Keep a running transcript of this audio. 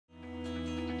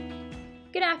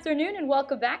Good afternoon and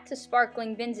welcome back to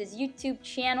Sparkling Bins' YouTube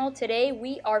channel. Today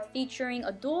we are featuring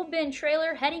a dual bin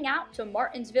trailer heading out to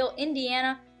Martinsville,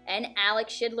 Indiana, and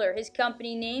Alex Schidler. His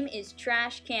company name is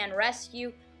Trash Can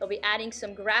Rescue. They'll be adding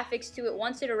some graphics to it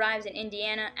once it arrives in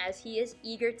Indiana, as he is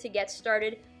eager to get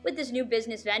started with this new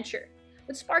business venture.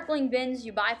 With Sparkling Bins,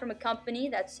 you buy from a company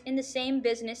that's in the same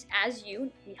business as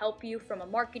you. We help you from a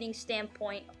marketing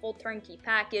standpoint, a full turnkey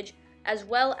package, as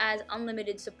well as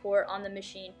unlimited support on the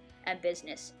machine and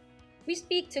business. We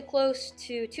speak to close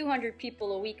to 200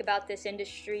 people a week about this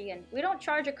industry, and we don't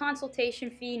charge a consultation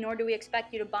fee, nor do we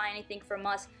expect you to buy anything from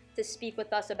us to speak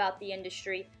with us about the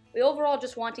industry. We overall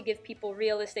just want to give people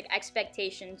realistic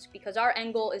expectations, because our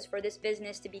end goal is for this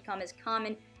business to become as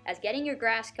common as getting your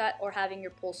grass cut or having your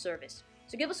pool service.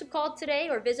 So give us a call today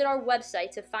or visit our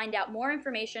website to find out more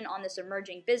information on this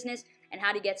emerging business and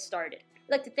how to get started.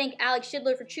 We'd like to thank Alex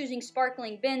Schidler for choosing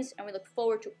Sparkling Bins, and we look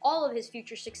forward to all of his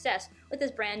future success with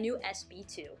his brand new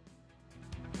SB2.